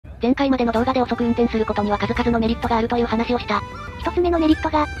前回までの動画で遅く運転することには数々のメリットがあるという話をした。一つ目のメリット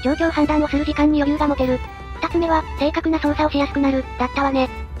が、状況判断をする時間に余裕が持てる。二つ目は、正確な操作をしやすくなる、だったわね。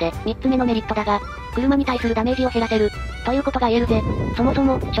で、三つ目のメリットだが、車に対するダメージを減らせる、ということが言えるぜ。そもそ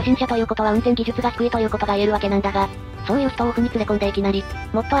も、初心者ということは運転技術が低いということが言えるわけなんだが、そういう人をオフに連れ込んでいきなり、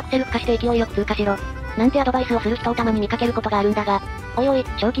もっとアクセル吹かして勢いよく通過しろ。なんてアドバイスをする人をたまに見かけることがあるんだが、おいおい、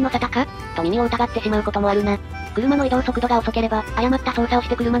正気の沙汰かと耳を疑ってしまうこともあるな。車の移動速度が遅ければ、誤った操作をし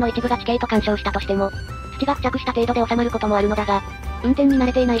て車の一部が地形と干渉したとしても、土が付着した程度で収まることもあるのだが、運転に慣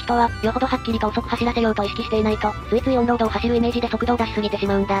れていない人は、よほどはっきりと遅く走らせようと意識していないと、ついついオンロードを走るイメージで速度を出しすぎてし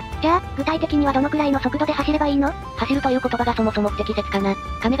まうんだ。じゃあ、具体的にはどのくらいの速度で走ればいいの？走るという言葉がそもそも不適切かな。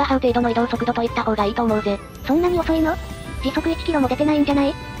亀が這う程度の移動速度と言った方がいいと思うぜ。そんなに遅いの？時速1キロも出てないんじゃな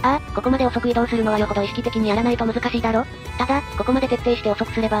い？ああ、ここまで遅く移動するのはよほど意識的にやらないと難しいだろ。ただ、ここまで徹底して遅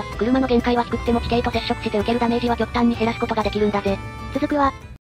くすれば、車の限界は低くても地形と接触して受けるダメージは極端に減らすことができるんだぜ。続くわ。